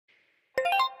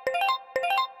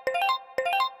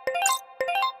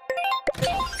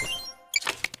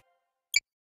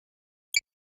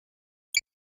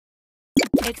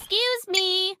Excuse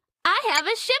me, I have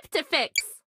a ship to fix.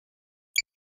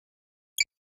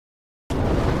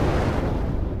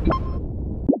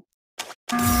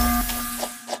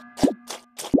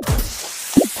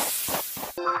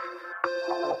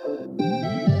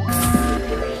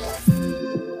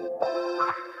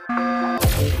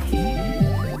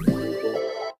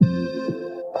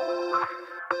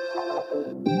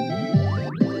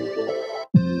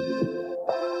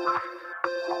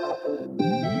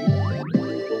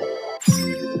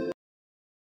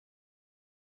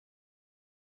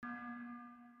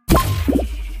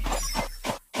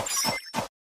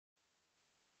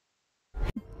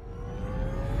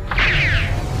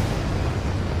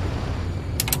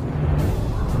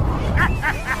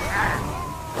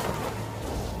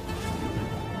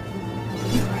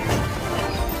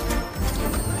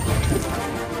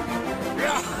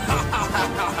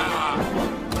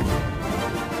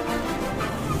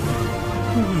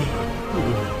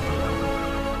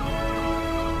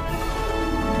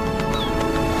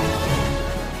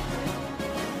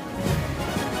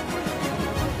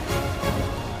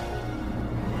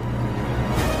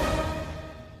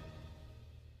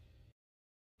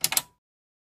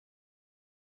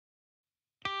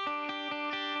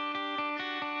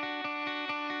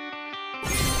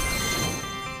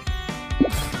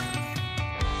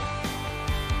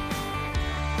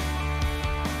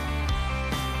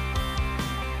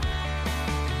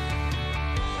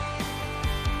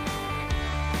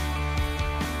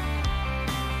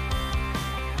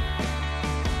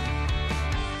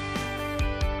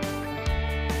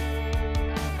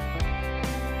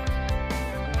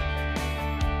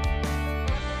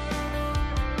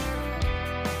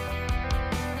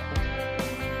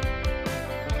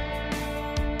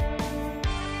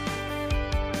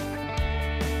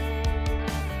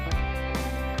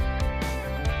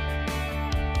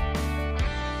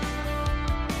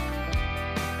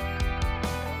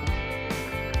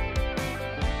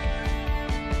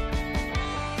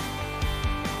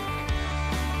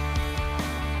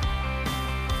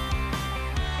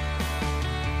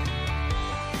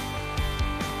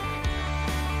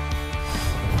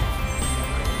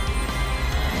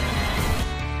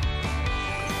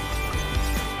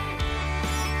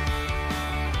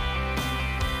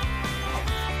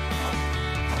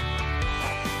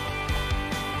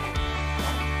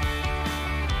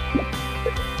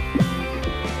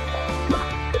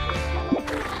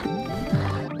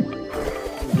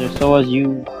 So was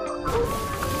you.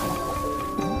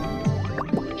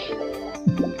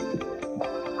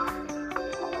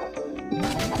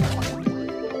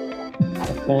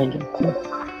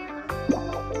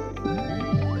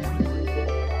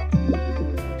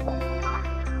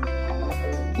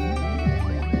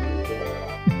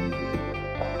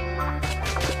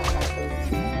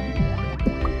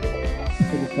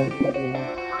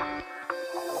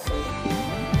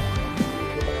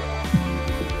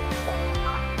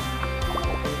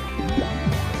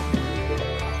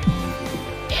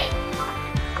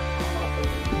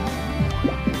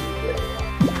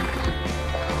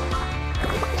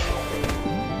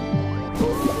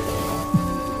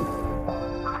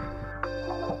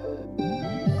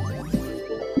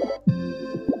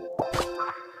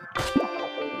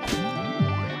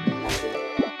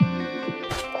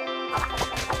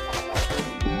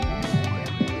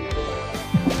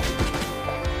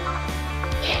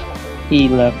 He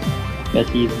left because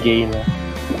he's gay now.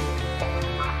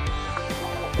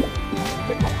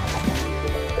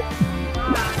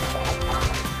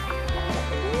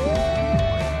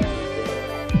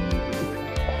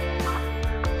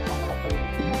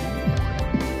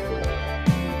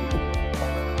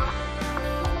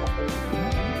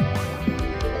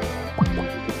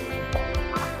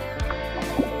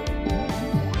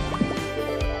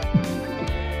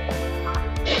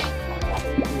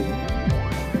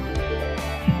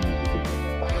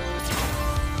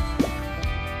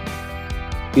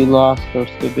 You lost or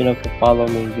stupid enough to follow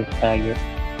me, you faggot.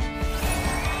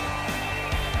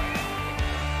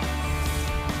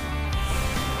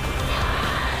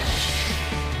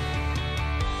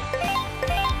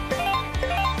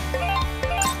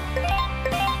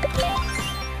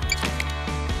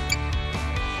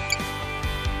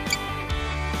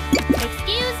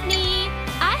 Excuse me,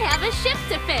 I have a ship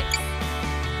to fix.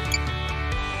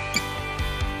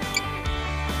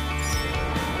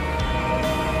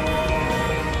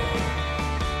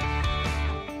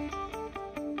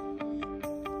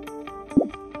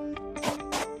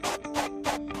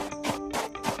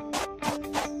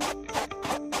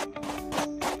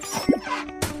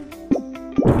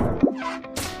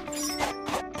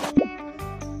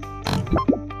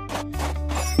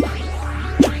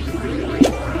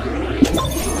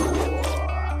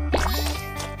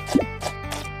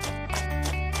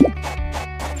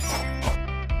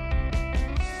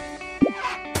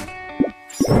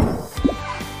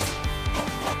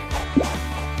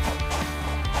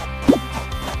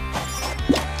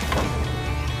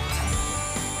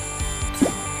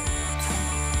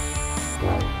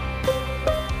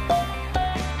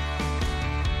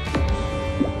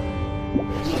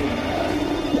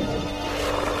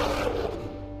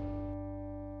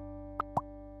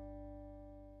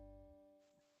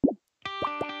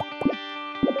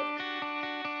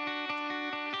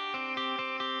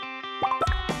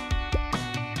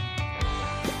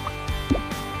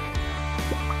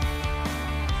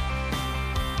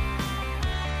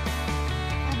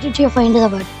 did you find the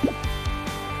body?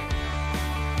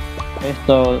 Okay,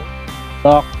 so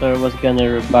doctor was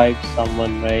gonna revive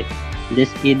someone, right?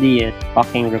 This idiot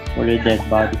fucking reported dead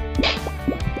body.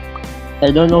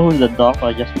 I don't know who's the doctor,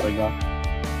 I just forgot.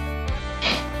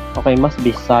 Okay, must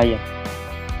be Saya.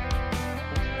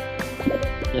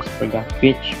 Just forgot.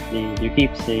 Bitch, please. You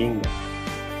keep saying that.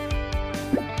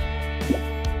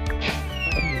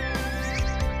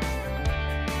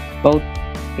 Both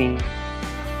pink.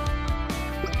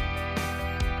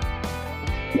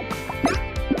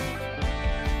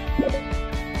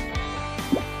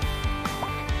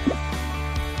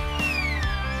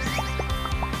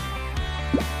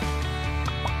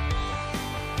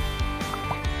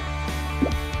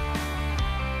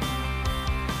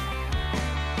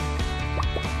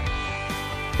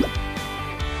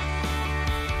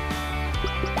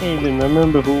 I can't even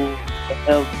remember who the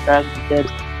hell grabbed the dead.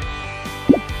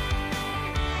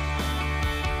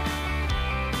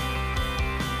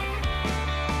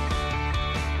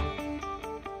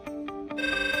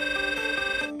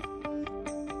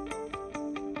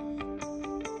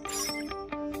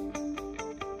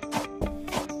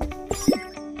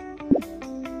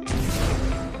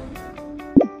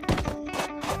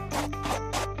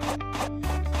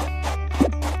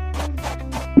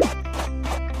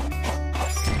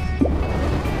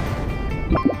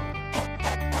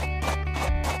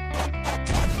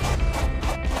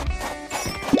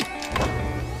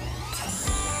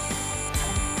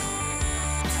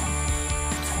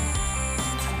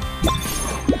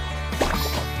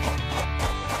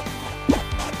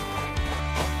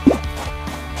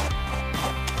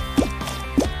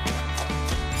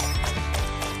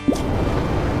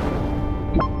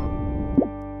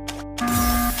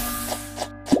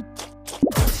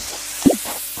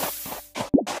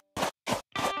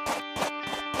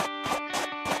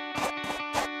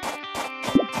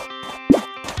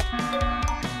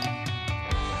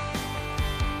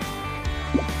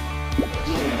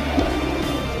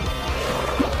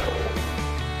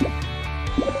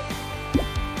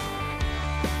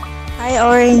 Hi,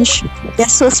 Orange.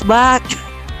 Guess who's back?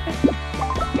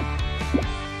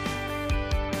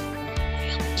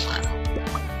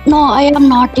 No, I am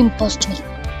not imposter.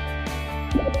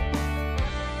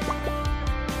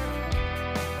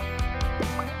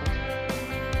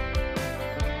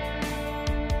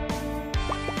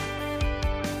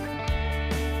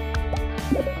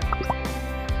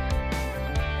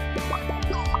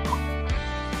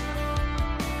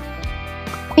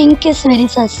 Pink is very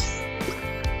sus.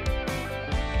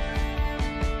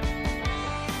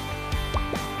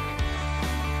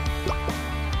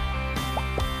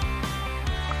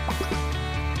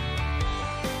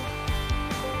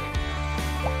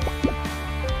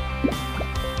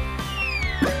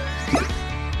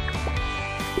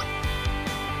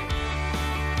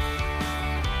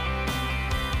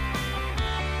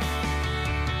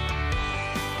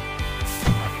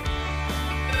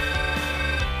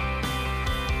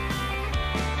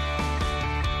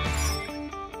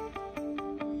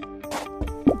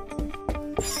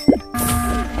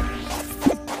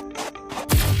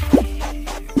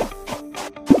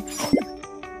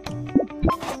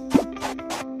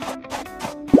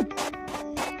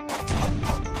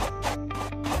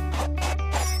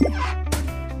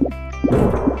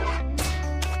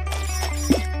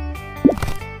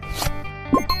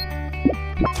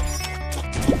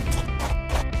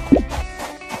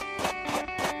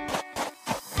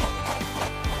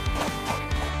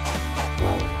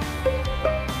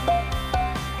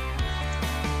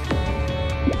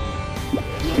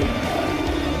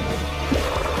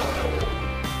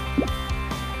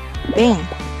 Bing.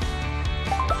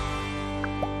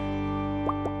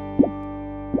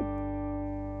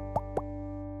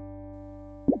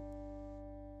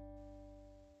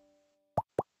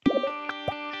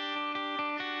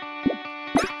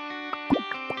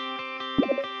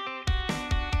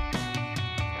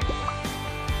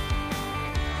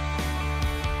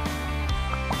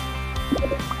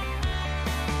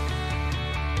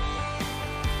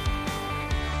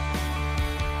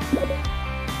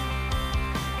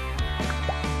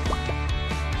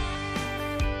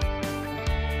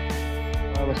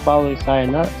 I was following Saya,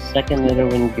 not a second later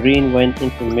when Green went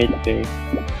into mid-bay.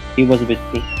 He was with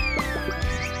me.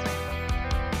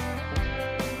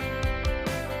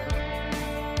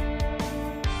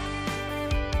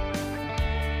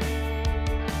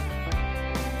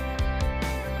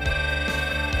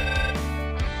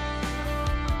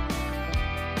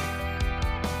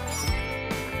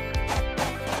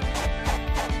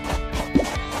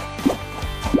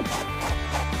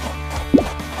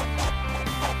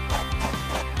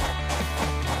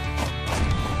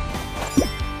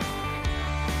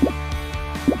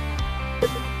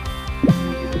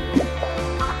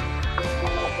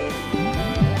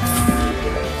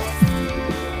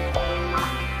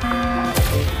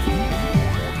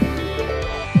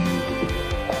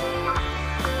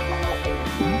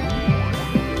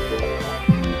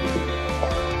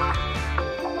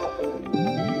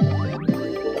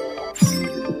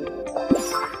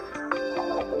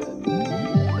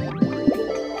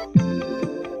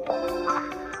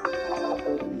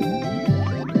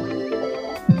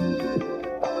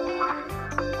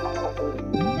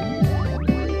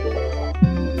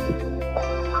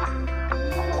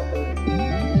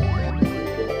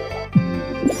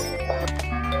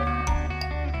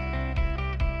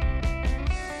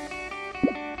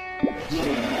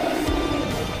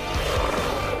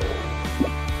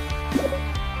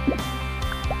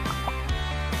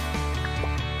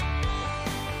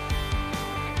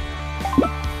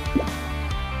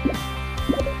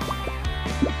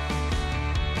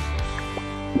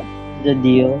 The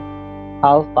deal.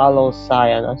 I'll follow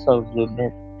cyan as a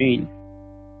blueprint. Really.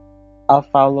 I'll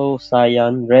follow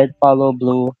cyan, red follow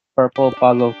blue, purple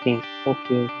follow pink.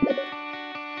 Okay.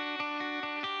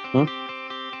 Hmm?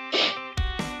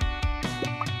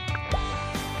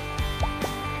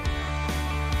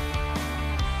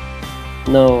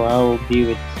 No, I will be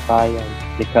with cyan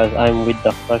because I'm with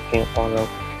the fucking oral.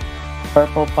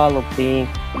 Purple follow pink,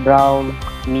 brown,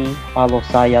 me follow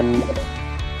cyan.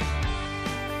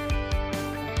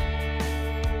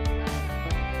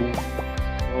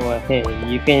 Go ahead,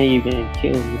 you can even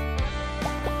kill me.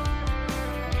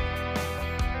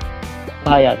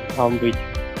 Cyan, I'm with you.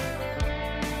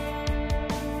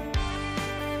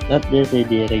 Not this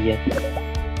idiot again.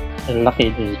 And lucky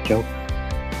this joke.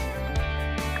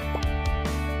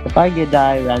 If I get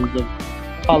die random,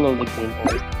 follow the green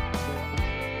point.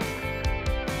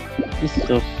 This is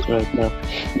so straight now.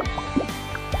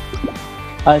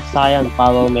 I cyan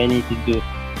follow many to do.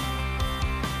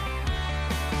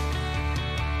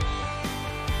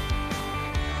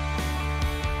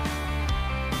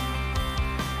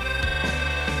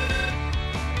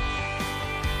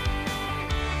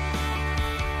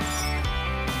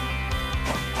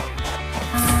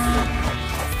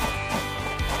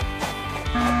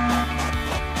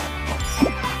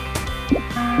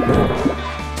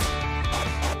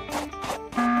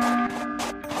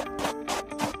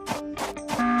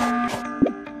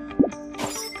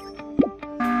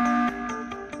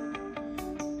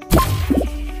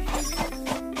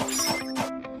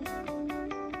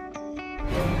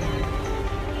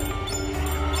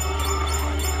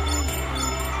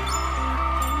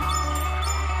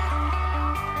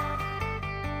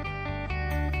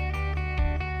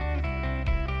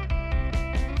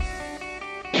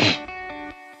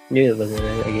 You look at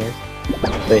it, I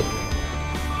guess. Wait.